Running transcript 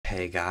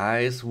Hey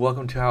guys,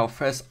 welcome to our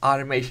first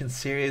automation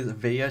series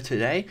video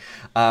today.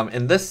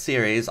 In this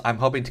series, I'm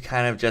hoping to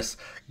kind of just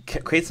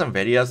create some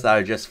videos that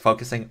are just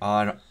focusing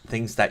on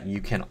things that you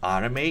can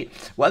automate,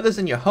 whether it's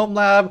in your home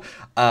lab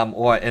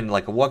or in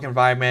like a work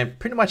environment,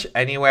 pretty much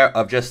anywhere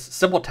of just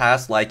simple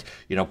tasks like,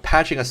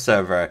 patching a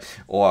server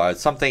or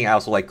something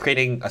else like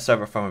creating a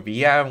server from a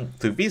VM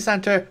through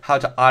vCenter, how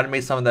to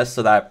automate some of this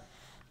so that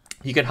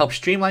you can help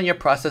streamline your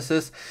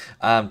processes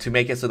to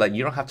make it so that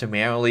you don't have to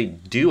manually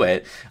do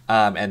it.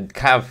 And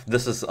kind of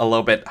this is a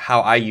little bit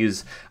how I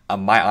use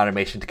my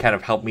automation to kind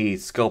of help me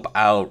scope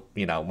out,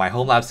 my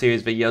home lab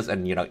series videos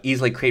and,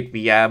 easily create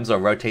VMs or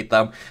rotate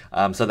them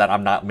so that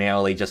I'm not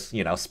manually just,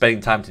 spending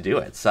time to do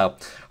it. So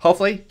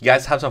hopefully you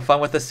guys have some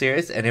fun with this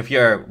series. And if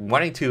you're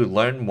wanting to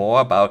learn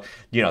more about,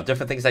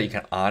 different things that you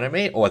can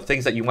automate or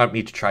things that you want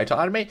me to try to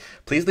automate,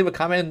 please leave a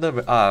comment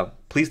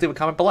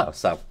below.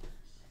 So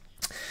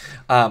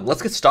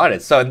let's get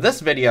started. So in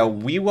this video,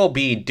 we will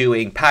be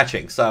doing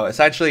patching. So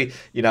essentially,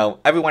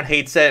 everyone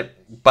hates it,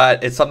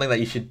 but it's something that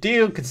you should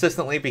do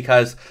consistently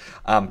because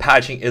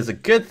patching is a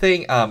good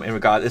thing in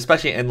regard,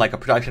 especially in like a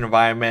production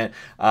environment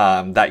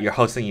that you're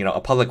hosting,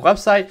 a public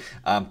website.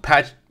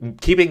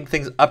 Keeping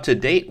things up to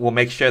date will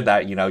make sure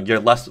that you're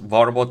less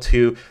vulnerable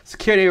to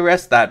security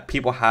risks that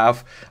people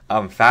have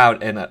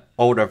found in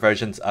older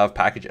versions of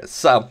packages.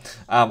 So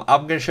I'm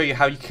going to show you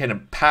how you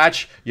can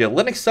patch your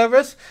Linux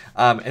servers.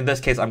 In this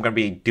case, I'm going to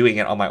be doing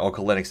it on my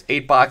Oracle Linux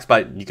 8 box,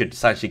 but you could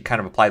essentially kind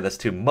of apply this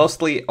to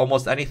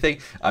almost anything.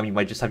 You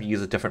might just have to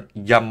use a different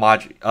yum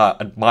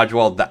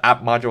module, the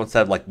app module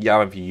instead of like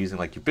yum if you're using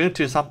like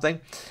Ubuntu or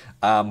something.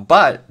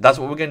 But that's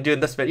what we're going to do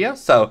in this video.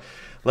 So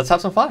let's have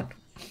some fun.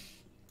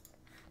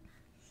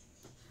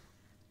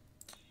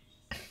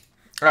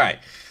 All right,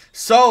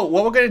 so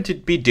what we're going to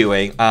be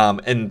doing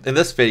in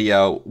this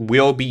video,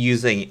 we'll be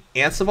using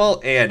Ansible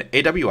and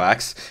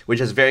AWX, which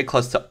is very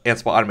close to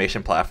Ansible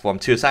automation platform,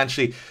 to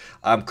essentially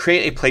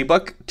create a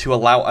playbook to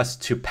allow us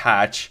to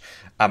patch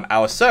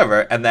our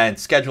server and then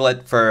schedule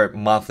it for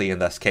monthly in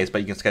this case,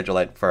 but you can schedule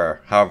it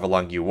for however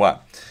long you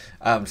want.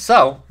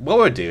 So what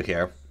we'll do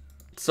here,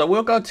 so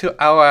we'll go to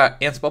our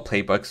Ansible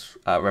playbooks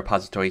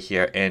repository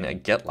here in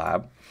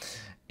GitLab,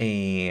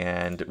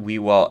 and we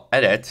will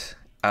edit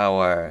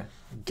our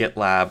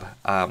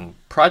GitLab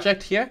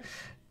project here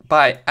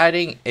by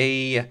adding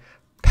a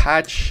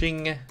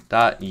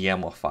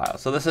patching.yaml file.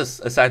 So this is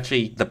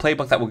essentially the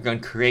playbook that we're going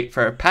to create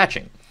for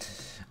patching.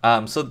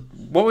 So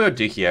what we'll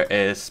do here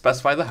is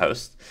specify the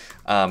host.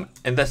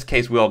 In this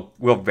case, we'll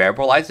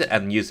variabilize it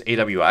and use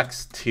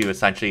AWX to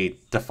essentially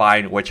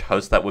define which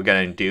host that we're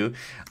going to do.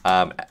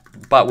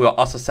 But we'll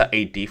also set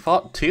a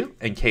default too,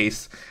 in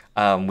case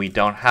we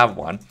don't have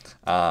one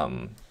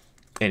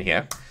in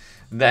here.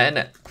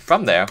 Then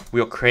from there,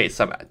 we'll create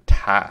some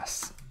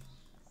tasks.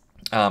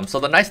 So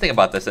the nice thing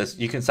about this is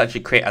you can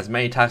essentially create as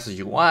many tasks as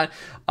you want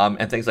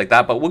and things like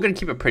that, but we're going to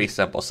keep it pretty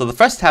simple. So the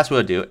first task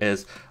we'll do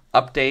is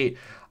update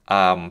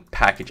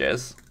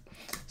packages.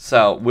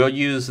 So we'll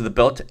use the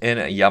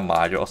built-in yum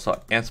module,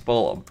 so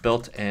Ansible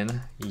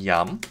built-in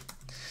yum,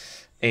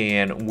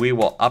 and we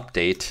will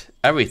update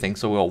everything.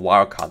 So we'll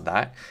wildcard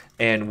that,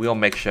 and we'll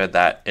make sure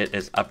that it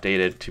is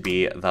updated to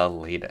be the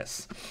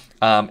latest.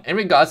 In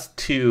regards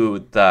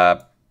to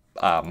the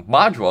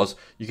modules,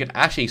 you can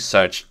actually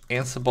search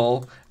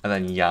Ansible and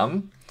then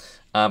yum,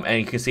 and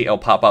you can see it'll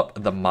pop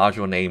up the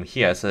module name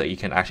here so that you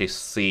can actually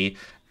see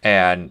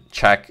and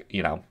check,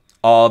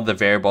 all the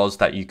variables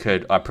that you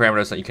could,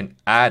 parameters that you can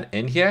add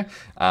in here.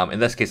 In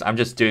this case, I'm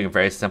just doing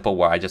very simple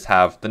where I just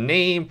have the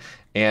name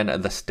and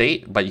the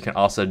state, but you can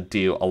also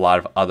do a lot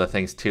of other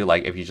things too,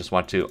 like if you just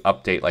want to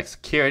update like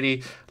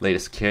security,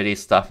 latest security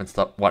stuff and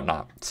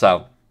whatnot.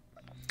 So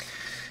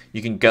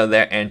you can go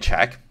there and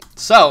check.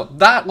 So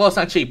that will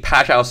essentially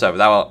patch our server.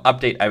 That will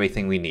update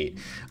everything we need.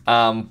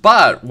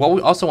 But what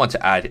we also want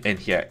to add in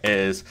here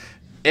is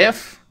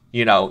if,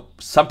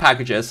 some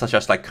packages, such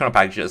as like kernel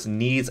packages,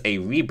 needs a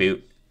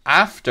reboot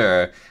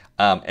after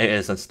it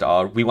is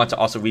installed, we want to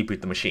also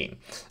reboot the machine.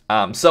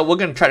 So we're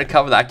going to try to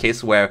cover that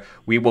case where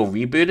we will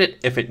reboot it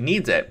if it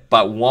needs it,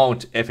 but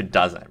won't if it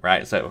doesn't,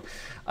 right? So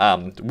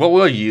what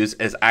we'll use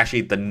is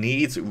actually the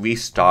needs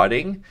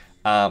restarting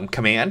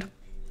command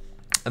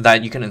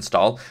that you can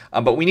install,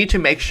 but we need to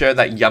make sure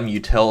that yum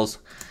utils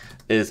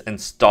is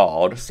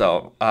installed.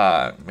 So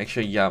make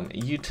sure yum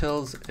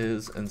utils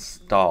is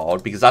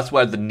installed because that's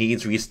where the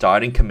needs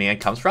restarting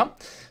command comes from.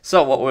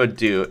 So what we'll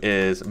do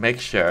is make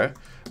sure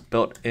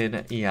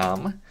built-in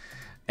yum,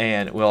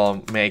 and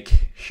we'll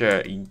make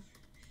sure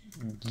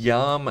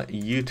yum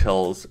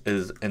utils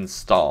is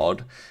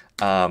installed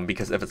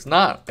because if it's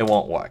not, it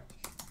won't work.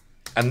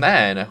 And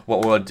then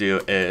what we'll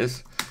do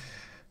is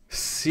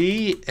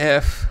see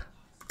if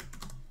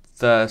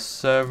the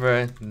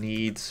server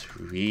needs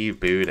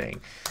rebooting.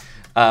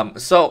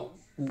 So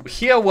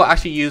here we'll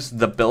actually use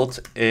the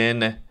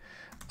built-in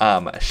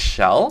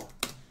shell,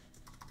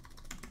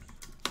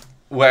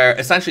 where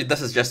essentially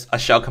this is just a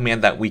shell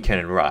command that we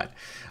can run.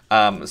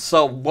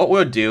 So what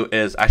we'll do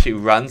is actually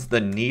runs the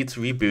needs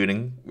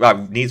restarting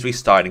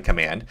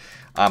command.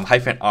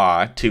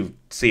 -r to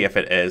see if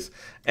it is,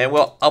 and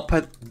we'll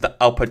output the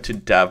output to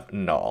dev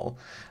null.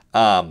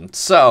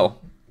 So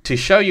to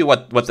show you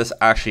what this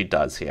actually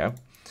does here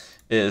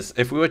is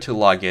if we were to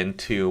log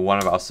into one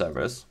of our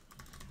servers,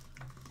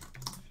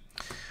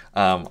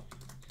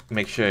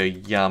 make sure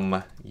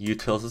yum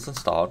utils is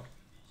installed.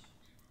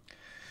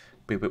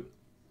 Boop, boop.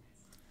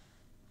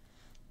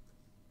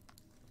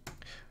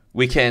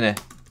 We can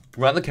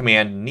run the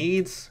command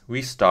needs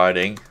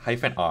restarting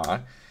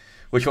 -r,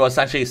 which will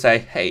essentially say,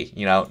 hey,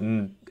 you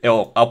know,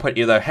 it'll output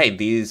either, hey,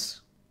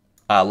 these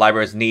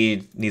libraries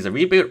needs a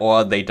reboot,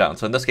 or they don't.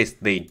 So in this case,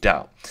 they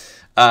don't.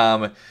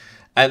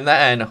 And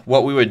then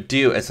what we would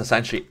do is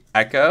essentially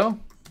echo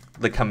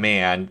the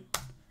command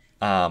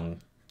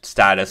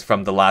status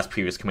from the last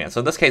previous command. So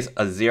in this case,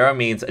 a 0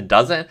 means it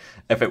doesn't.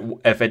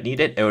 If it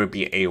needed, it would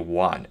be a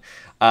 1.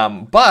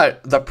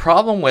 But the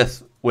problem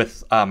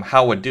with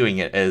how we're doing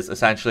it is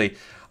essentially,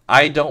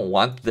 I don't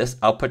want this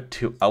output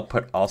to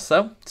output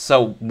also.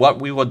 So what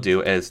we will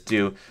do is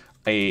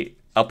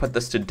output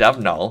this to dev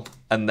null,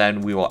 and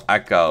then we will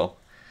echo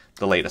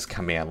the latest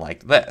command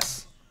like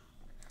this.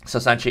 So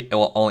essentially, it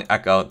will only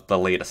echo the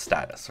latest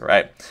status,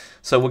 right?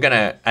 So we're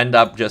gonna end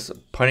up just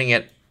putting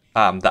it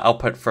the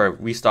output for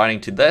restarting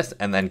to this,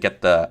 and then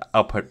get the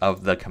output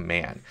of the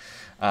command.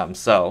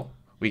 So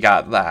we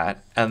got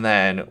that, and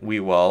then we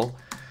will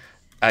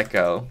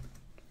echo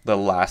the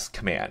last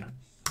command.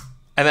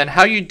 And then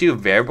how you do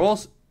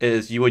variables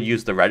is you would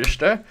use the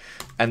register,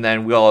 and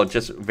then we'll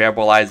just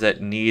variabilize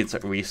it needs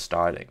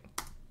restarting.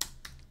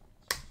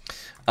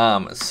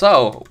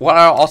 So what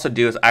I'll also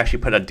do is actually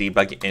put a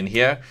debug in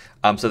here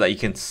so that you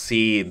can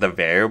see the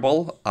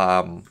variable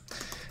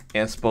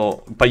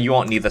Ansible, but you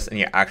won't need this in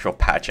your actual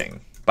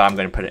patching. But I'm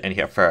going to put it in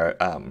here for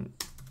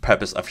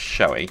purpose of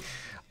showing.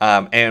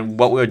 And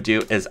what we'll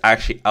do is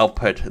actually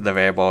output the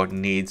variable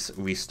needs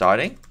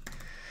restarting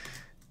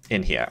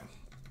in here.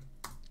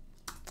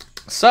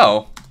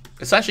 So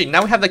essentially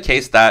now we have the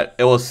case that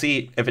it will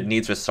see if it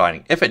needs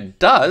restarting. If it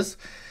does,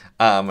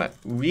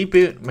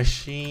 reboot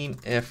machine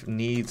if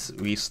needs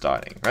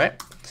restarting,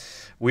 right?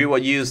 We will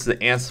use the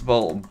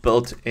Ansible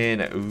built-in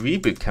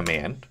reboot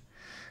command,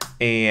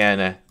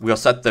 and we'll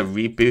set the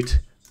reboot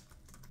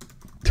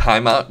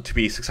timeout to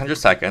be 600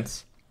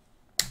 seconds.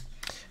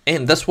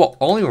 And this will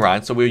only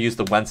run, so we'll use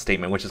the when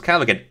statement, which is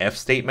kind of like an if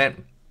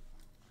statement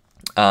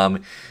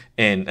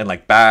in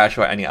like Bash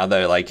or any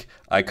other like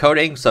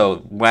coding. So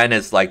when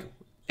is like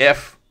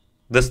if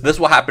this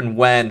will happen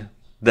when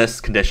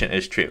this condition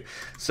is true.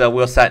 So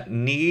we'll set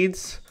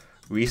needs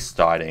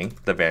restarting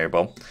the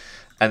variable,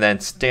 and then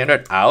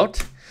standard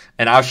out.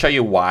 And I'll show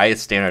you why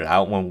it's standard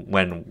out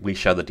when we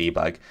show the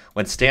debug.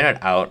 When standard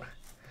out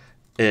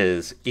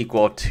is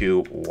equal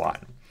to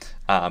 1,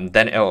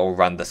 then it will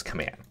run this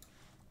command.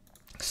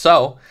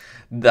 So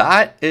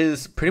that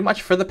is pretty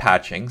much for the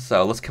patching.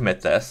 So let's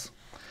commit this.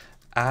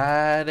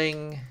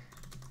 Adding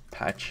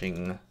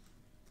patching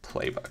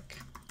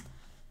playbook.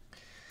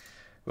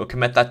 We'll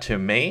commit that to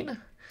main.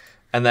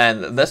 And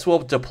then this will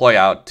deploy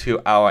out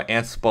to our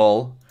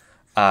Ansible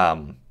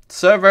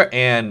server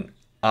and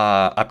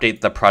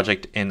update the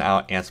project in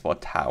our Ansible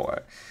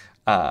tower.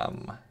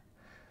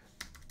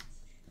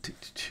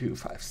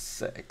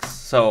 256.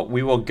 So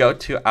we will go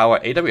to our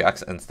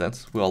AWX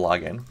instance. We'll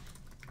log in.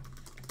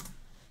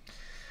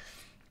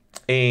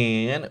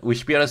 And we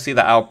should be able to see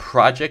that our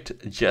project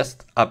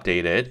just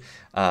updated.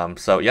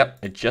 So yep,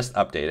 it just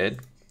updated.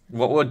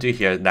 What we'll do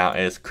here now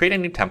is create a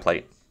new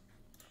template.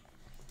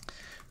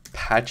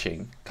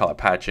 Patching, call it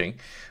patching.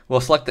 We'll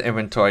select the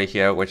inventory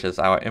here, which is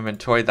our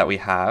inventory that we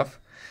have.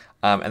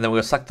 And then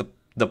we'll select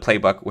the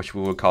playbook, which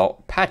we will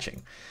call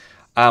patching.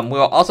 We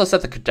will also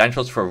set the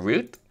credentials for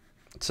root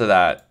so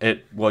that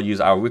it will use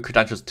our root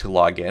credentials to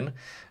log in.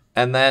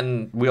 And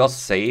then we'll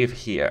save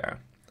here.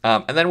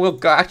 And then we'll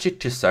go actually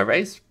to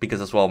surveys because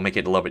this will make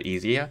it a little bit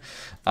easier.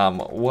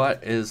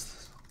 What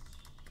is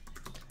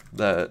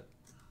the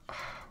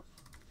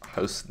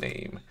host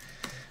name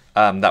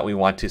that we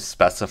want to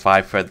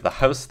specify for the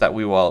host that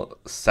we will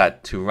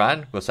set to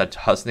run? We'll set to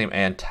host name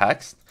and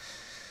text.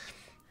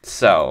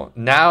 So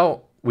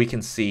now we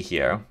can see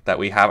here that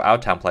we have our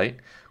template.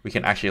 We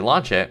can actually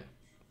launch it.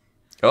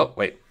 Oh,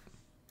 wait.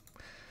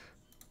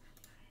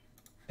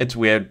 It's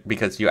weird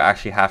because you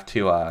actually have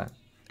to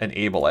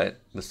enable it,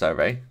 the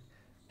survey,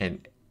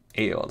 and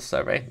enable the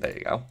survey. There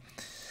you go.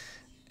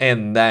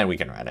 And then we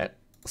can run it.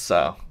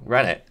 So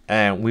run it,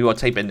 and we will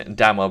type in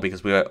demo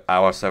because we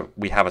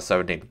have a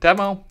server named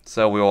demo.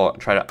 So we will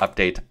try to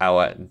update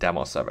our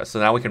demo server. So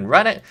now we can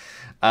run it.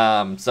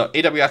 So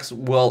AWX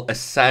will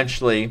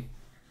essentially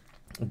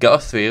go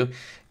through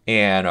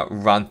and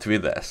run through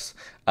this.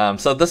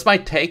 So this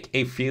might take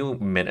a few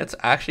minutes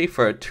actually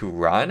for it to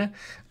run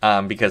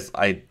because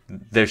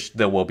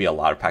there will be a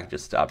lot of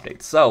packages to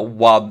update. So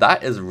while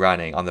that is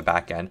running on the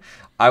back end,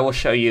 I will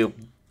show you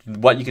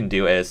what you can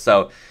do is,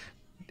 so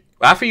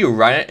after you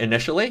run it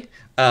initially,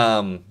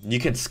 you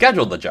can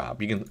schedule the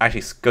job. You can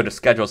actually go to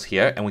schedules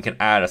here and we can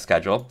add a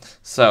schedule.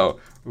 So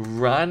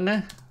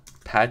run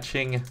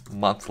patching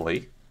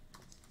monthly.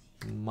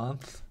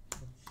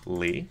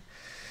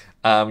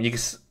 you can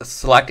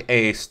select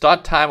a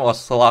start time or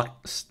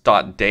select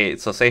start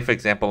date. So say for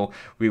example,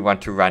 we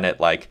want to run it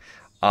like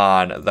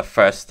on the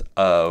 1st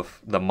of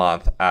the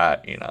month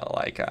at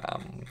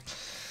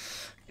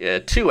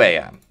 2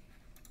 a.m.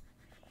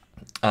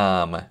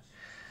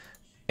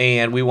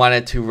 And we want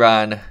it to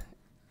run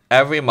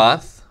every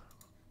month,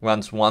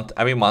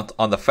 every month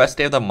on the first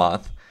day of the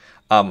month.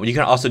 You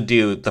can also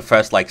do the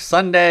first like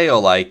Sunday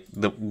or like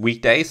the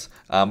weekdays,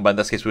 but in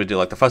this case we would do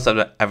like the first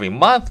of every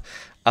month,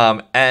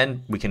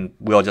 and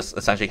we'll just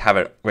essentially have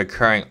it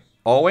recurring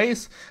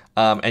always,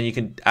 and you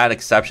can add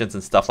exceptions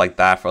and stuff like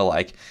that for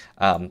like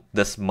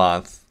this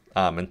month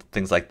and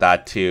things like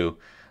that to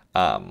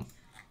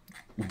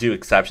do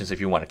exceptions if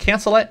you want to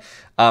cancel it.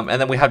 And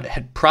then we have to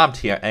hit prompt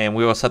here, and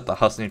we will set the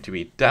host name to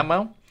be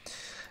demo.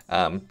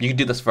 You can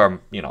do this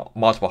for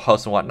multiple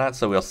hosts and whatnot,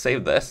 so we'll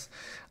save this.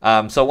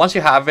 So once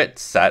you have it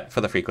set for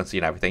the frequency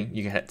and everything,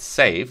 you can hit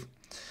save.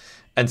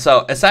 And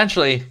so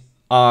essentially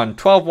on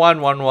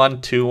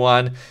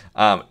 12/1/11/21,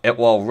 it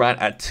will run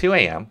at 2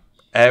 a.m.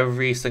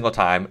 every single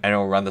time, and it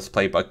will run this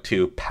playbook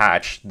to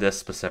patch this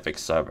specific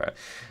server.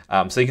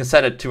 So you can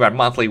set it to run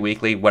monthly,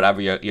 weekly, whatever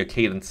your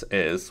cadence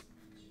is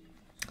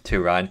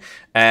to run,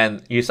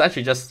 and you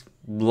essentially just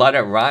let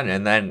it run,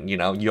 and then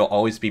you'll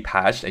always be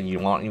patched, and you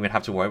won't even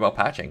have to worry about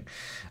patching.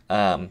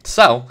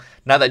 So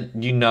now that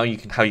you know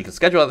how you can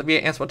schedule it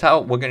via Ansible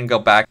Tile, we're going to go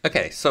back.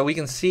 Okay, so we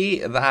can see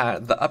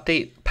that the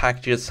update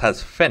packages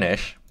has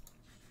finished,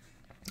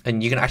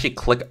 and you can actually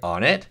click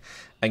on it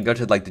and go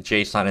to like the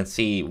JSON and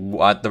see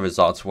what the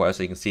results were.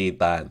 So you can see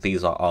that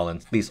these are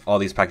all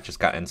these packages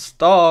got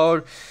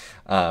installed,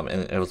 and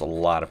it was a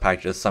lot of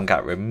packages. Some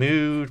got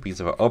removed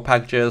because of old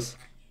packages.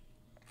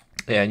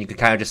 And you can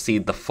kind of just see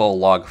the full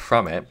log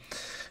from it.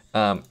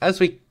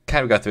 As we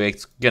kind of go through,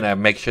 it's going to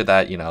make sure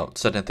that,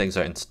 certain things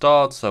are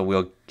installed. So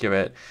we'll give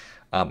it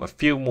a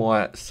few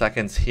more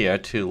seconds here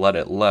to let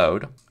it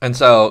load. And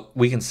so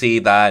we can see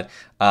that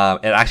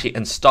it actually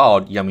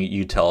installed Yummy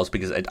Utils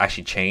because it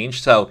actually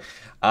changed. So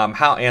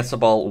how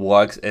Ansible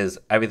works is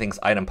everything's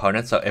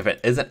idempotent. So if it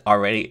isn't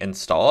already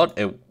installed,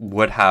 it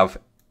would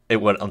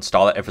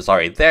install it. If it's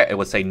already there, it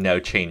would say no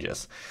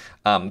changes.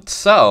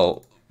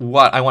 So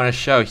what I want to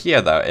show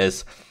here though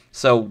is,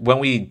 so when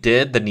we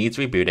did the needs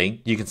rebooting,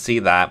 you can see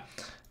that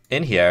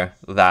in here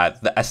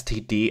that the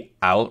std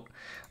out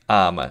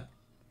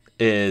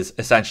is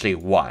essentially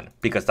 1,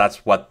 because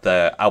that's what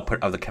the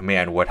output of the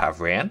command would have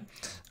ran.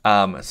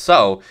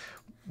 So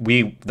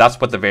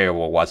that's what the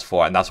variable was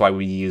for, and that's why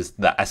we used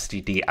the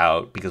std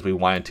out, because we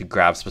wanted to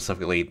grab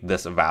specifically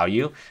this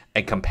value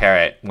and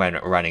compare it when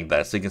running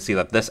this. So you can see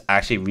that this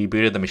actually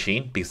rebooted the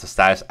machine because the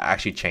status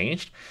actually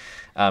changed.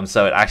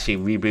 So it actually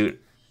reboot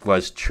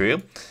was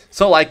true.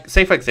 So like,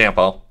 say for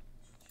example,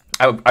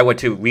 I were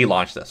to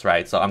relaunch this,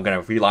 right? So I'm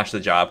going to relaunch the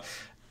job.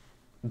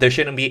 There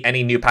shouldn't be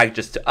any new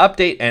packages to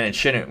update, and it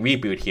shouldn't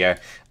reboot here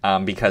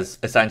because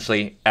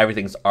essentially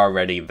everything's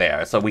already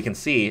there. So we can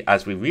see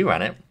as we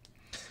rerun it,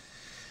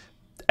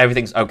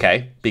 everything's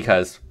okay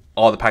because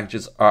all the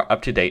packages are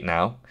up to date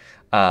now,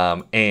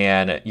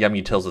 and Yum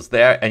Utils is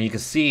there. And you can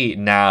see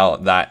now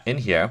that in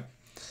here,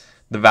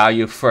 the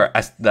value for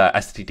the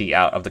std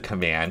out of the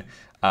command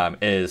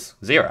is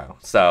 0.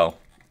 So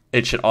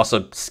it should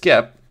also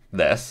skip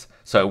this,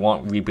 so it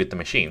won't reboot the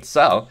machine.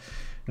 So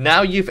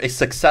now you've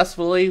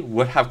successfully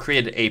would have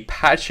created a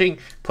patching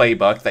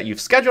playbook that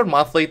you've scheduled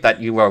monthly that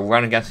you will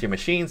run against your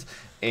machines,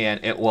 and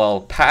it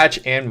will patch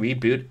and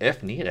reboot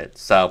if needed.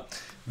 So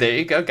there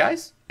you go,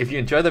 guys. If you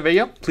enjoyed the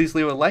video, please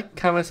leave a like,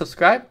 comment,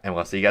 subscribe, and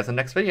we'll see you guys in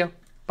the next video.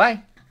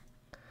 Bye.